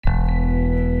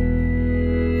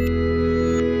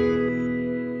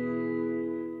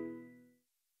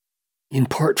In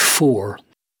part 4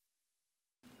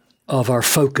 of our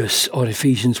focus on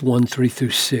Ephesians 1, 3 through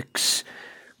 6,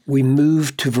 we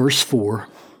move to verse 4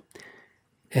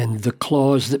 and the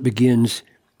clause that begins,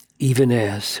 even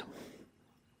as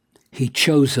he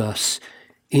chose us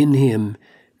in him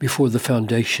before the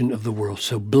foundation of the world.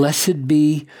 So blessed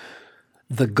be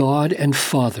the God and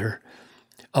Father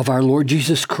of our Lord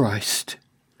Jesus Christ,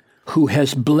 who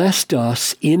has blessed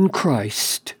us in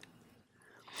Christ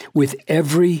with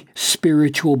every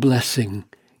spiritual blessing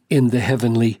in the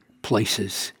heavenly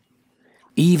places,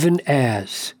 even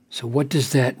as. So what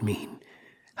does that mean?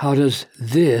 How is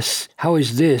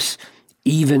this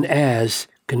even as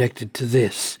connected to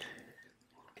this?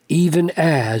 Even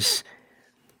as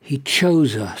he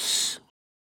chose us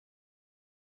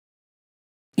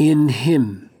in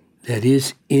him, that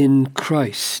is, in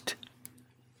Christ,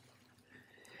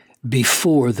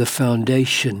 before the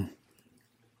foundation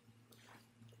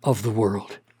of the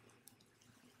world.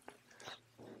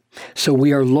 So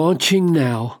we are launching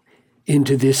now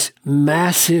into this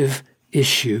massive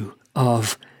issue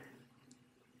of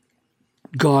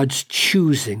God's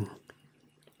choosing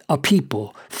a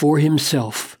people for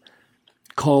himself,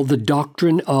 called the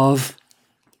doctrine of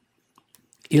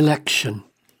election,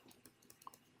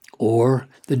 or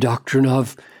the doctrine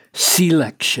of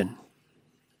selection,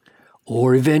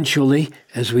 or eventually,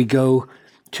 as we go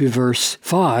to verse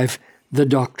 5, the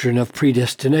doctrine of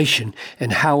predestination.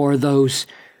 And how are those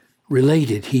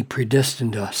related? He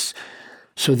predestined us.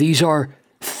 So these are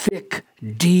thick,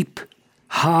 deep,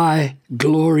 high,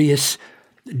 glorious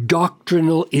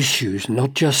doctrinal issues,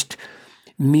 not just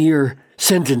mere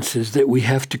sentences that we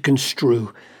have to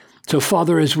construe. So,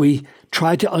 Father, as we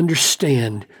try to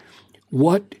understand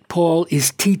what Paul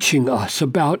is teaching us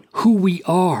about who we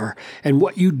are and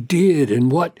what you did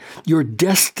and what your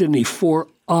destiny for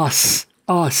us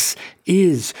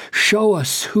is. Show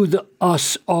us who the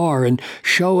us are, and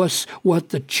show us what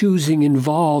the choosing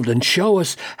involved, and show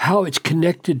us how it's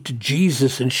connected to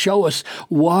Jesus, and show us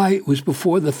why it was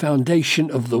before the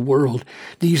foundation of the world.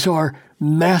 These are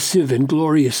massive and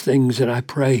glorious things, and I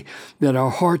pray that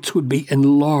our hearts would be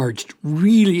enlarged,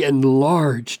 really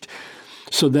enlarged,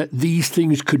 so that these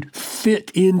things could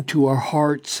fit into our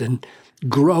hearts and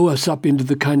grow us up into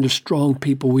the kind of strong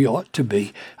people we ought to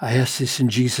be. I ask this in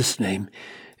Jesus' name.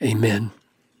 Amen.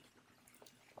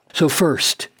 So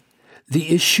first,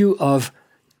 the issue of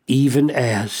even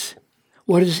as.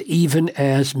 What does even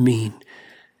as mean?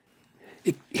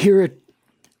 Here are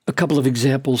a couple of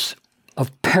examples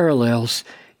of parallels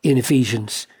in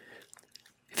Ephesians.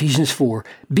 Ephesians 4,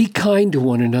 be kind to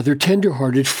one another,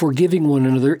 tenderhearted, forgiving one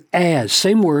another as,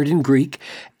 same word in Greek,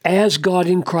 as God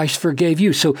in Christ forgave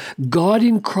you. So God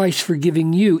in Christ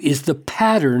forgiving you is the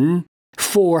pattern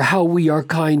for how we are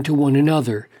kind to one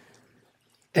another.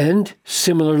 And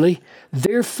similarly,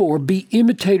 therefore be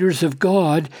imitators of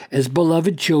God as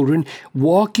beloved children,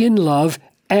 walk in love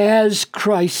as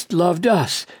Christ loved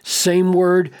us. Same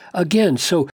word again.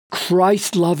 So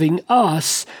Christ loving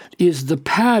us is the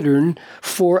pattern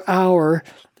for our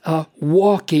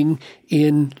walking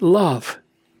in love.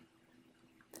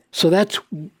 So that's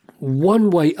one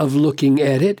way of looking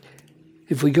at it.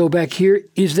 If we go back here,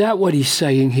 is that what he's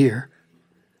saying here?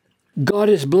 God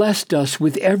has blessed us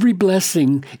with every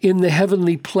blessing in the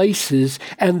heavenly places,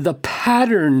 and the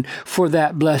pattern for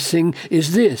that blessing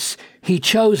is this. He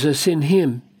chose us in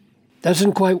him.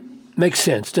 Doesn't quite make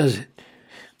sense, does it?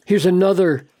 Here's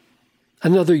another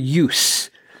use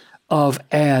of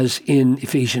as in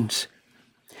Ephesians.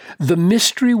 The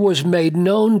mystery was made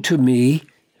known to me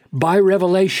by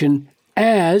revelation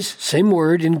as, same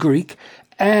word in Greek,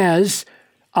 as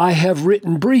I have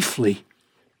written briefly.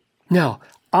 Now,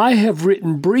 I have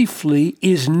written briefly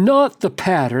is not the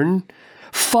pattern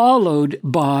followed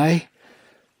by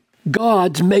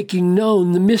God's making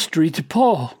known the mystery to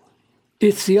Paul.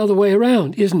 It's the other way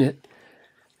around, isn't it?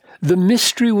 The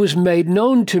mystery was made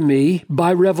known to me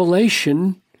by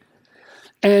revelation,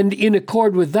 and in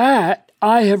accord with that,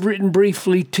 I have written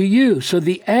briefly to you. So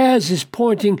the as is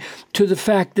pointing to the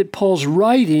fact that Paul's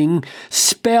writing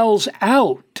spells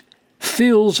out,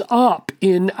 fills up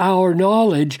in our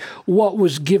knowledge what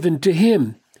was given to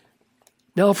him.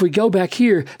 Now, if we go back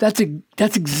here, that's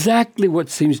exactly what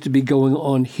seems to be going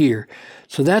on here.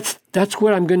 So that's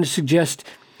what I'm going to suggest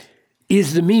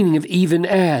is the meaning of even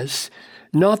as.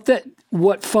 Not that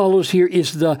what follows here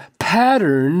is the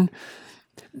pattern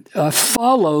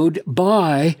followed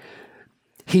by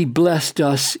he blessed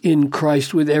us in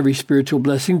Christ with every spiritual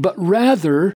blessing, but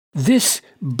rather this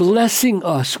blessing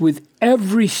us with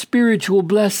every spiritual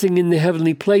blessing in the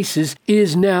heavenly places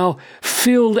is now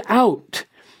filled out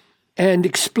and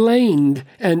explained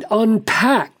and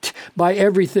unpacked by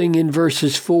everything in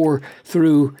verses 4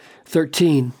 through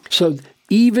 13. So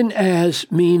even as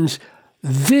means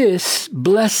this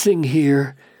blessing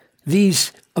here,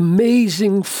 these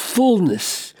amazing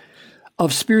fullness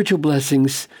of spiritual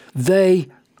blessings, they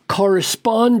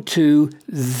correspond to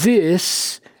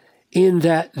this, in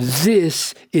that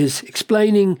this is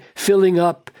explaining, filling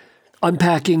up,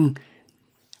 unpacking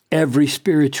every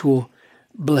spiritual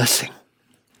blessing.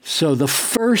 So the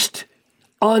first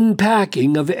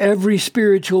unpacking of every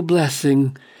spiritual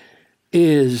blessing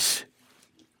is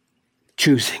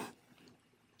choosing.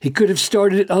 He could have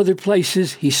started at other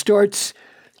places. He starts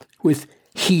with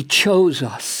He chose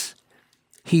us.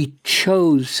 He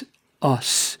chose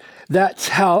us. That's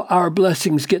how our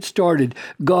blessings get started.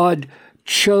 God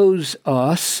chose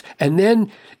us, and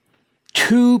then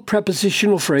two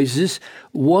prepositional phrases,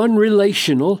 one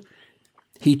relational.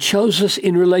 He chose us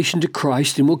in relation to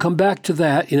Christ, and we'll come back to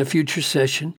that in a future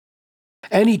session.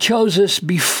 And He chose us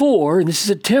before, and this is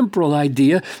a temporal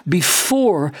idea,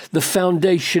 before the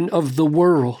foundation of the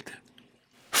world.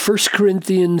 1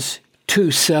 Corinthians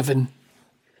 2:7.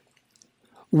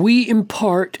 We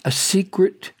impart a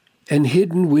secret and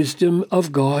hidden wisdom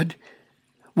of God,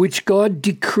 which God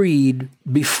decreed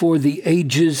before the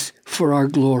ages for our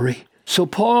glory. So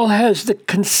Paul has the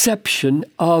conception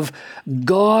of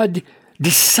God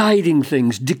deciding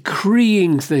things,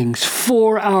 decreeing things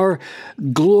for our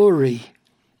glory.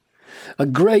 A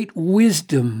great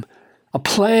wisdom, a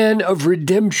plan of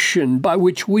redemption by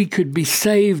which we could be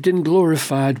saved and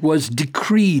glorified was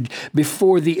decreed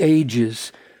before the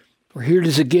ages. Or here it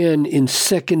is again in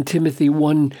 2 Timothy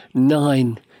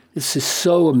 1:9. This is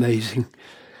so amazing.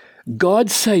 God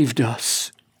saved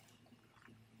us,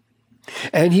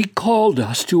 and He called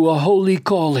us to a holy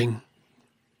calling.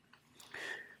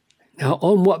 Now,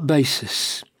 on what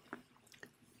basis?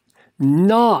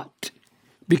 Not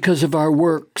because of our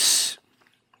works.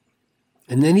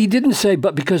 And then He didn't say,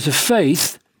 but because of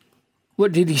faith.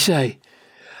 What did He say?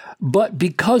 But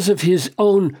because of His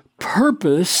own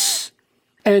purpose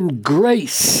and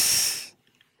grace.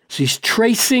 So He's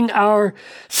tracing our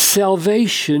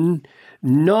salvation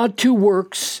not to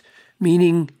works,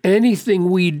 meaning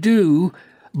anything we do,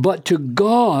 but to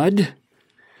God,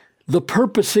 the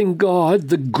purposing God,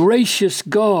 the gracious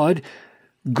God,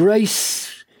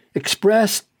 grace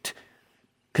expressed,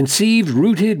 conceived,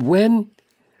 rooted, when?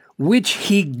 Which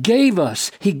He gave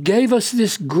us. He gave us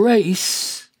this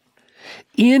grace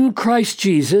in Christ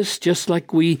Jesus, just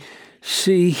like we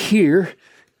see here,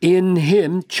 in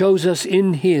Him, chose us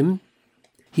in Him.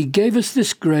 He gave us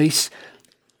this grace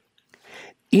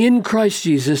in Christ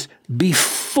Jesus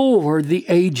before the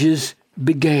ages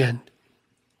began.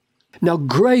 Now,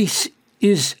 grace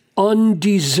is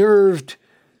undeserved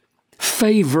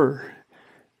favor.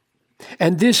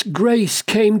 And this grace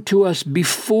came to us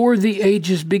before the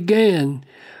ages began,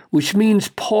 which means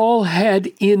Paul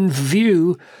had in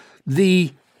view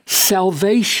the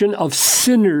salvation of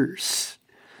sinners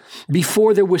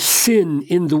before there was sin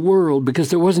in the world, because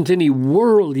there wasn't any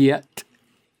world yet.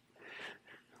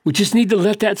 We just need to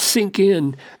let that sink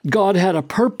in. God had a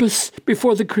purpose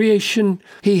before the creation.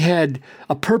 He had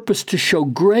a purpose to show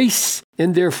grace,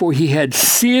 and therefore He had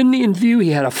sin in view. He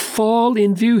had a fall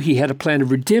in view. He had a plan of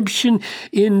redemption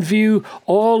in view.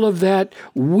 All of that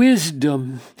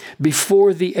wisdom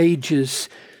before the ages.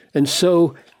 And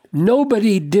so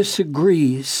nobody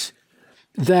disagrees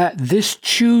that this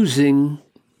choosing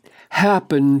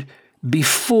happened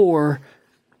before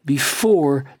the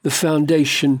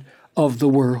foundation of the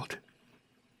world.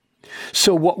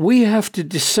 So what we have to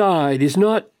decide is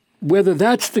not whether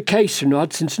that's the case or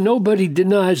not, since nobody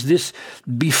denies this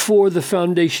before the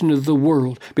foundation of the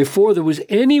world. Before there was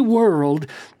any world,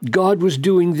 God was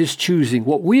doing this choosing.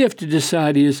 What we have to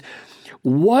decide is,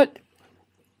 what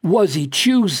was He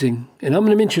choosing? And I'm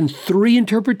going to mention three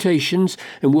interpretations,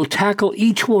 and we'll tackle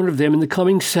each one of them in the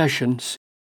coming sessions.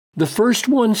 The first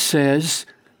one says,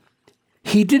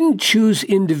 He didn't choose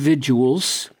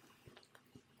individuals.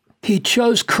 He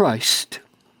chose Christ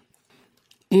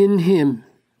in Him.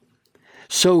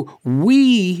 So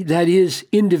we, that is,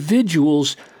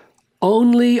 individuals,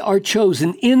 only are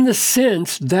chosen in the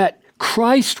sense that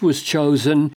Christ was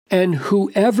chosen, and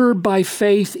whoever by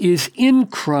faith is in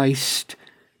Christ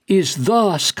is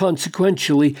thus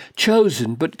consequentially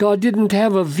chosen. But God didn't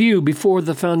have a view before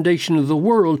the foundation of the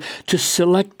world to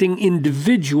selecting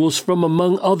individuals from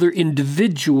among other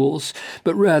individuals,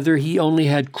 but rather He only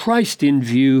had Christ in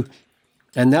view,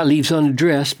 and that leaves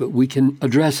unaddressed, but we can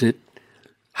address it,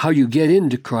 how you get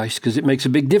into Christ, because it makes a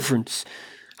big difference.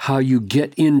 how you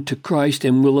get into Christ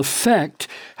and will affect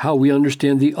how we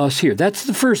understand the us here. That's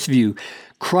the first view.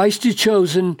 Christ is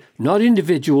chosen, not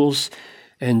individuals,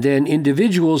 and then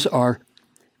individuals are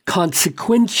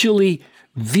consequentially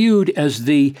viewed as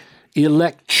the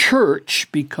elect church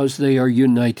because they are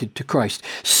united to Christ.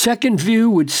 Second view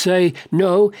would say,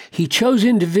 no, he chose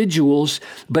individuals,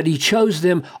 but he chose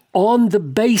them on the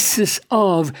basis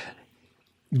of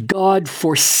God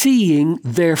foreseeing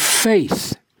their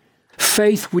faith.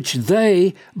 Faith which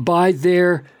they, by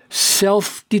their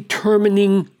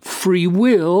self-determining free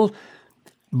will,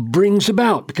 brings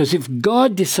about. Because if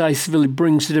God decisively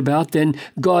brings it about, then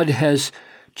God has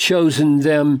chosen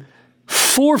them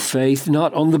for faith,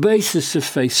 not on the basis of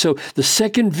faith. So the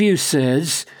second view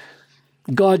says,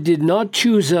 God did not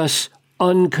choose us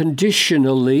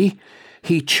unconditionally.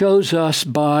 He chose us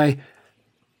by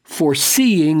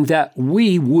foreseeing that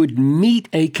we would meet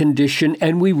a condition,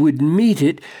 and we would meet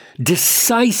it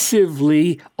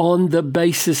decisively on the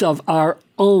basis of our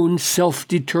own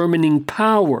self-determining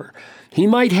power. He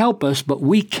might help us, but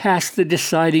we cast the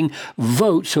deciding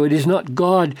vote, so it is not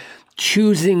God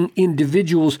choosing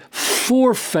individuals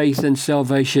for faith and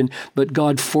salvation, but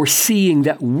God foreseeing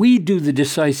that we do the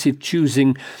decisive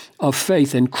choosing of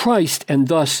faith in Christ, and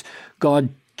thus God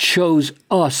chose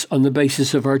us on the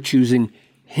basis of our choosing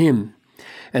Him.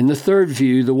 And the third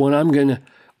view, the one I'm going to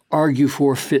argue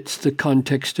for fits the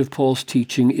context of Paul's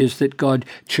teaching, is that God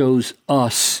chose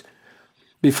us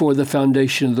before the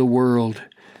foundation of the world.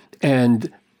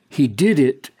 And He did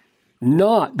it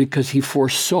not because He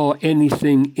foresaw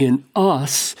anything in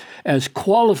us as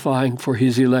qualifying for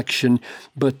His election,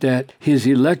 but that His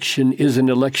election is an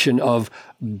election of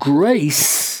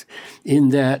grace in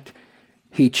that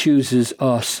He chooses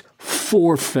us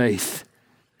for faith,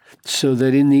 so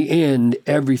that in the end,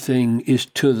 everything is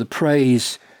to the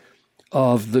praise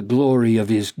of the glory of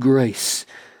His grace.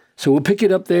 So we'll pick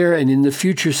it up there, and in the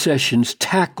future sessions,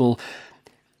 tackle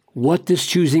what this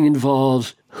choosing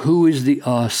involves, who is the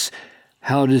us,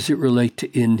 how does it relate to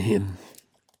in Him.